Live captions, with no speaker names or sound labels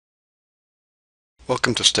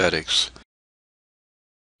Welcome to Statics.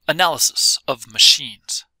 Analysis of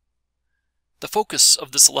machines. The focus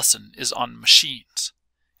of this lesson is on machines.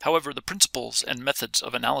 However, the principles and methods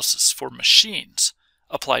of analysis for machines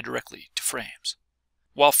apply directly to frames.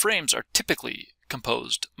 While frames are typically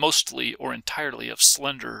composed mostly or entirely of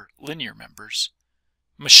slender linear members,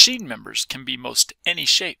 machine members can be most any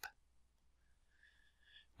shape.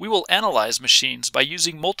 We will analyze machines by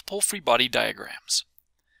using multiple free body diagrams.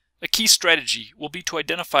 A key strategy will be to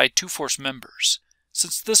identify two-force members,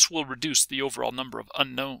 since this will reduce the overall number of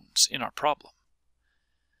unknowns in our problem.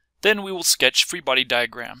 Then we will sketch free body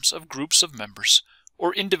diagrams of groups of members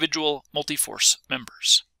or individual multi-force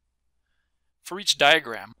members. For each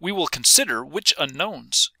diagram, we will consider which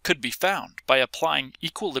unknowns could be found by applying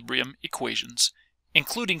equilibrium equations,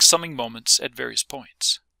 including summing moments at various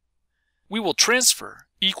points. We will transfer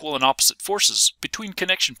equal and opposite forces between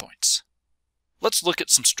connection points. Let's look at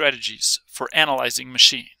some strategies for analyzing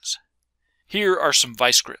machines. Here are some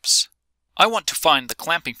vice grips. I want to find the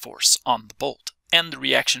clamping force on the bolt and the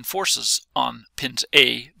reaction forces on pins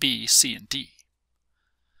A, B, C, and D.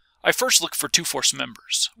 I first look for two-force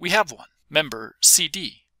members. We have one, member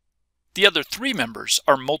CD. The other three members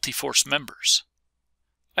are multi-force members.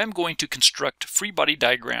 I am going to construct free body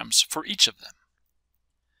diagrams for each of them.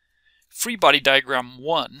 Free body diagram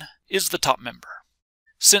 1 is the top member.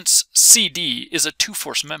 Since CD is a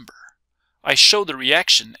two-force member, I show the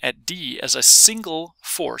reaction at D as a single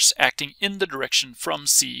force acting in the direction from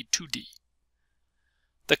C to D.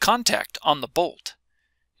 The contact on the bolt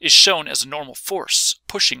is shown as a normal force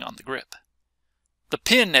pushing on the grip. The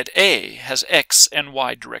pin at A has X and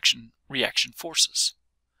Y direction reaction forces.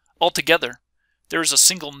 Altogether, there is a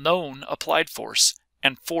single known applied force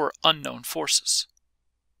and 4 unknown forces.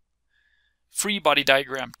 Free body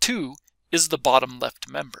diagram 2 is the bottom left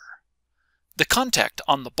member. The contact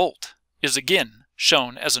on the bolt is again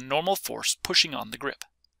shown as a normal force pushing on the grip.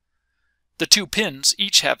 The two pins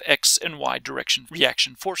each have X and Y direction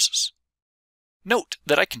reaction forces. Note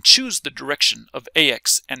that I can choose the direction of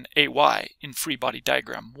AX and AY in free body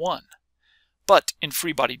diagram 1, but in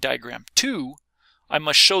free body diagram 2, I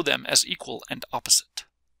must show them as equal and opposite.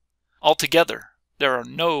 Altogether, there are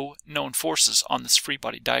no known forces on this free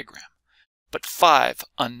body diagram, but 5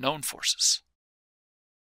 unknown forces.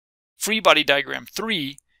 Free body diagram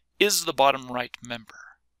 3 is the bottom right member.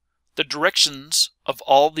 The directions of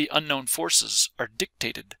all the unknown forces are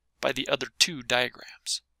dictated by the other 2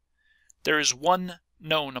 diagrams. There is 1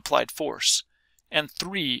 known applied force and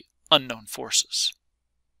 3 unknown forces.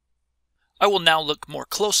 I will now look more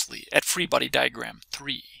closely at free body diagram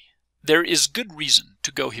 3. There is good reason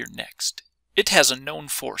to go here next. It has a known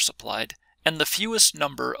force applied and the fewest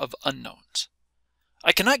number of unknowns.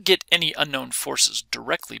 I cannot get any unknown forces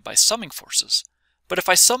directly by summing forces, but if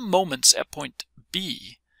I sum moments at point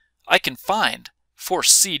B, I can find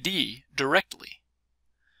force CD directly.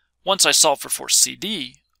 Once I solve for force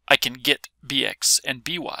CD, I can get BX and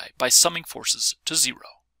BY by summing forces to 0.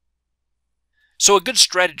 So a good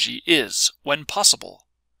strategy is, when possible,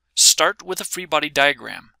 start with a free body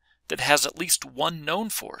diagram that has at least 1 known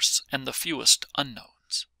force and the fewest unknowns.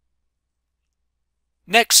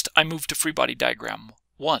 Next, I move to free body diagram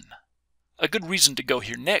 1. A good reason to go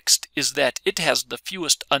here next is that it has the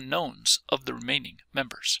fewest unknowns of the remaining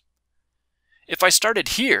members. If I started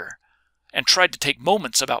here and tried to take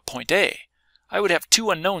moments about point A, I would have 2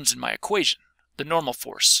 unknowns in my equation, the normal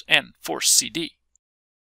force and force CD.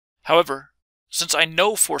 However, since I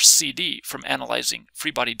know force CD from analyzing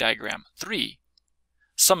free body diagram 3,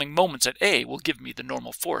 summing moments at A will give me the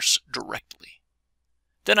normal force directly.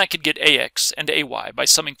 Then I could get AX and AY by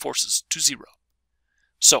summing forces to 0.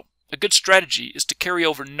 So, a good strategy is to carry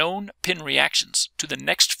over known pin reactions to the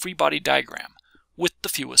next free body diagram with the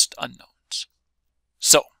fewest unknowns.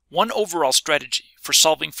 So, one overall strategy for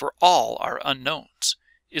solving for all our unknowns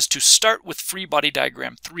is to start with free body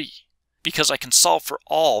diagram 3, because I can solve for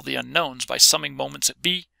all the unknowns by summing moments at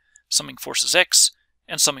B, summing forces X,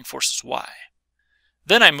 and summing forces Y.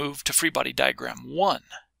 Then I move to free body diagram 1,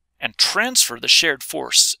 and transfer the shared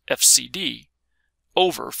force FCD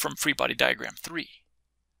over from free body diagram 3.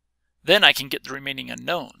 Then I can get the remaining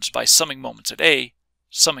unknowns by summing moments at A,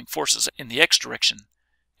 summing forces in the X direction,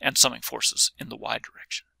 and summing forces in the Y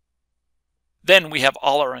direction. Then we have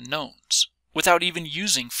all our unknowns, without even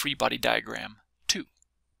using free body diagram 2.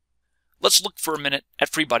 Let's look for a minute at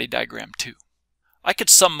free body diagram 2. I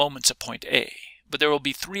could sum moments at point A, but there will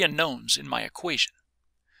be 3 unknowns in my equation.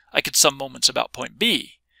 I could sum moments about point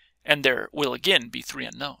B, and there will again be 3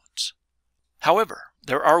 unknowns. However,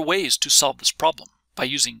 there are ways to solve this problem by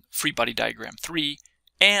using free body diagram 3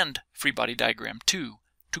 and free body diagram 2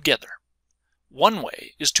 together. One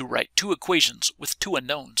way is to write two equations with two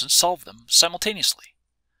unknowns and solve them simultaneously.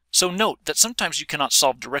 So note that sometimes you cannot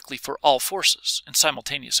solve directly for all forces, and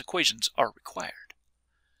simultaneous equations are required.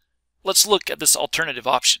 Let's look at this alternative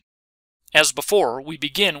option. As before, we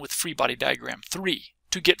begin with free body diagram 3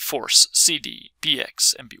 to get force CD,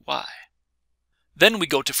 Bx, and By. Then we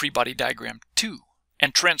go to free body diagram 2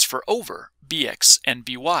 and transfer over Bx and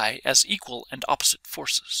By as equal and opposite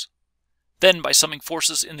forces. Then by summing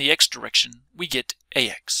forces in the x direction, we get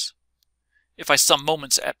Ax. If I sum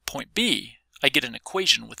moments at point B, I get an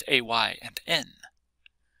equation with Ay and N.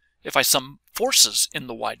 If I sum forces in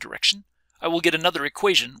the y direction, I will get another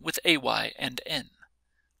equation with Ay and N.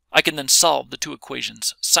 I can then solve the two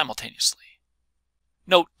equations simultaneously.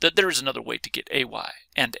 Note that there is another way to get Ay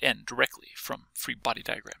and N directly from free body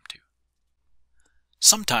diagram 2.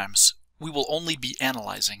 Sometimes we will only be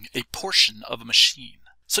analyzing a portion of a machine,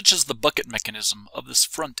 such as the bucket mechanism of this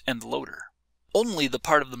front end loader. Only the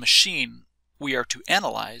part of the machine we are to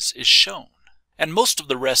analyze is shown, and most of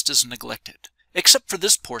the rest is neglected, except for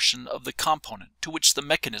this portion of the component to which the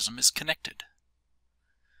mechanism is connected.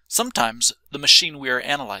 Sometimes the machine we are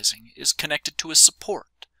analyzing is connected to a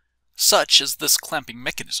support, such as this clamping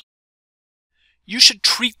mechanism. You should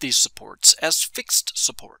treat these supports as fixed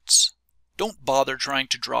supports. Don't bother trying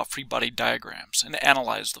to draw free body diagrams and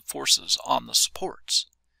analyze the forces on the supports.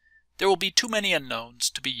 There will be too many unknowns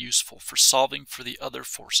to be useful for solving for the other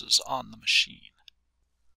forces on the machine.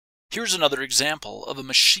 Here's another example of a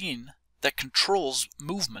machine that controls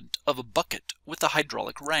movement of a bucket with a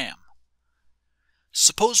hydraulic ram.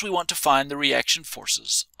 Suppose we want to find the reaction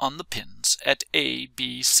forces on the pins at A,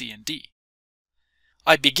 B, C, and D.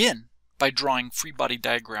 I begin by drawing free body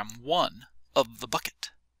diagram 1 of the bucket.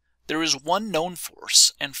 There is one known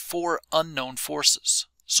force and 4 unknown forces,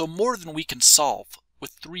 so more than we can solve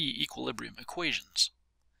with 3 equilibrium equations.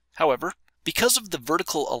 However, because of the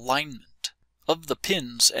vertical alignment of the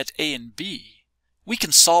pins at A and B, we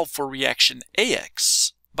can solve for reaction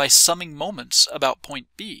Ax by summing moments about point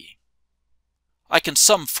B. I can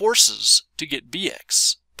sum forces to get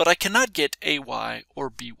Bx, but I cannot get Ay or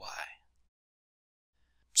By.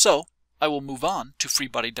 So, I will move on to free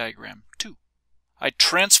body diagram 2. I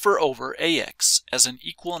transfer over Ax as an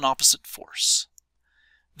equal and opposite force.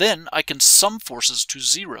 Then I can sum forces to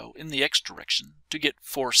 0 in the x direction to get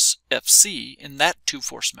force Fc in that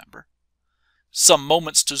 2-force member, sum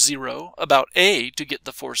moments to 0 about A to get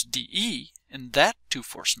the force dE in that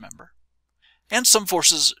 2-force member, and sum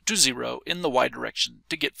forces to 0 in the y direction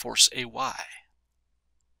to get force Ay.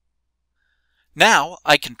 Now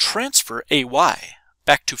I can transfer Ay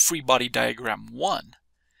back to free body diagram 1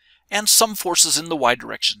 and sum forces in the y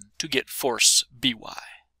direction to get force By.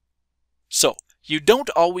 So, you don't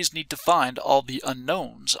always need to find all the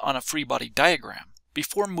unknowns on a free body diagram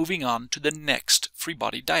before moving on to the next free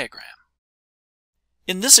body diagram.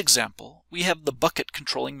 In this example, we have the bucket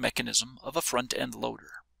controlling mechanism of a front-end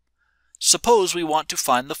loader. Suppose we want to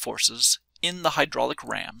find the forces in the hydraulic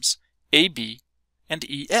rams AB and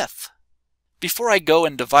EF. Before I go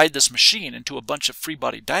and divide this machine into a bunch of free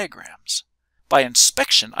body diagrams, by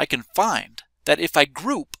inspection I can find that if I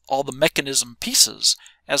group all the mechanism pieces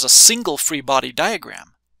as a single free body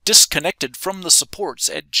diagram, disconnected from the supports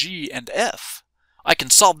at G and F, I can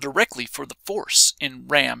solve directly for the force in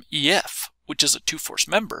ram EF, which is a 2-force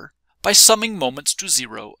member, by summing moments to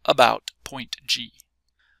 0 about point G.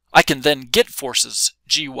 I can then get forces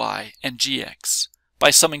Gy and Gx by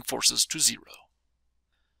summing forces to 0.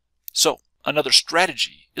 So, another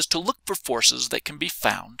strategy is to look for forces that can be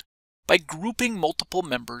found by grouping multiple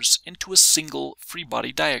members into a single free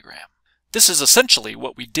body diagram. This is essentially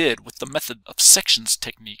what we did with the method of sections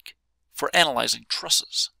technique for analyzing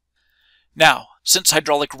trusses. Now, since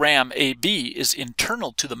hydraulic ram AB is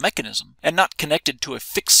internal to the mechanism and not connected to a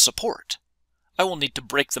fixed support, I will need to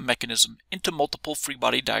break the mechanism into multiple free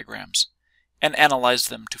body diagrams and analyze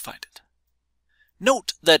them to find it.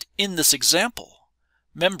 Note that in this example,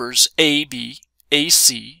 members AB,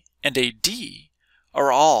 AC, and AD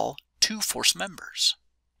are all 2-force members.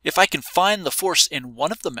 If I can find the force in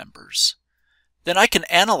one of the members, then I can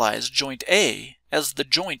analyze joint A as the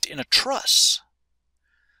joint in a truss.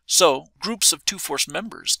 So, groups of 2-force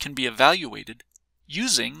members can be evaluated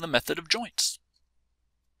using the method of joints.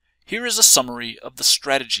 Here is a summary of the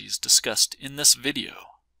strategies discussed in this video.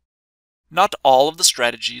 Not all of the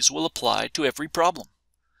strategies will apply to every problem.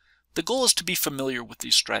 The goal is to be familiar with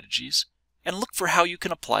these strategies and look for how you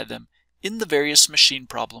can apply them in the various machine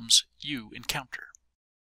problems you encounter.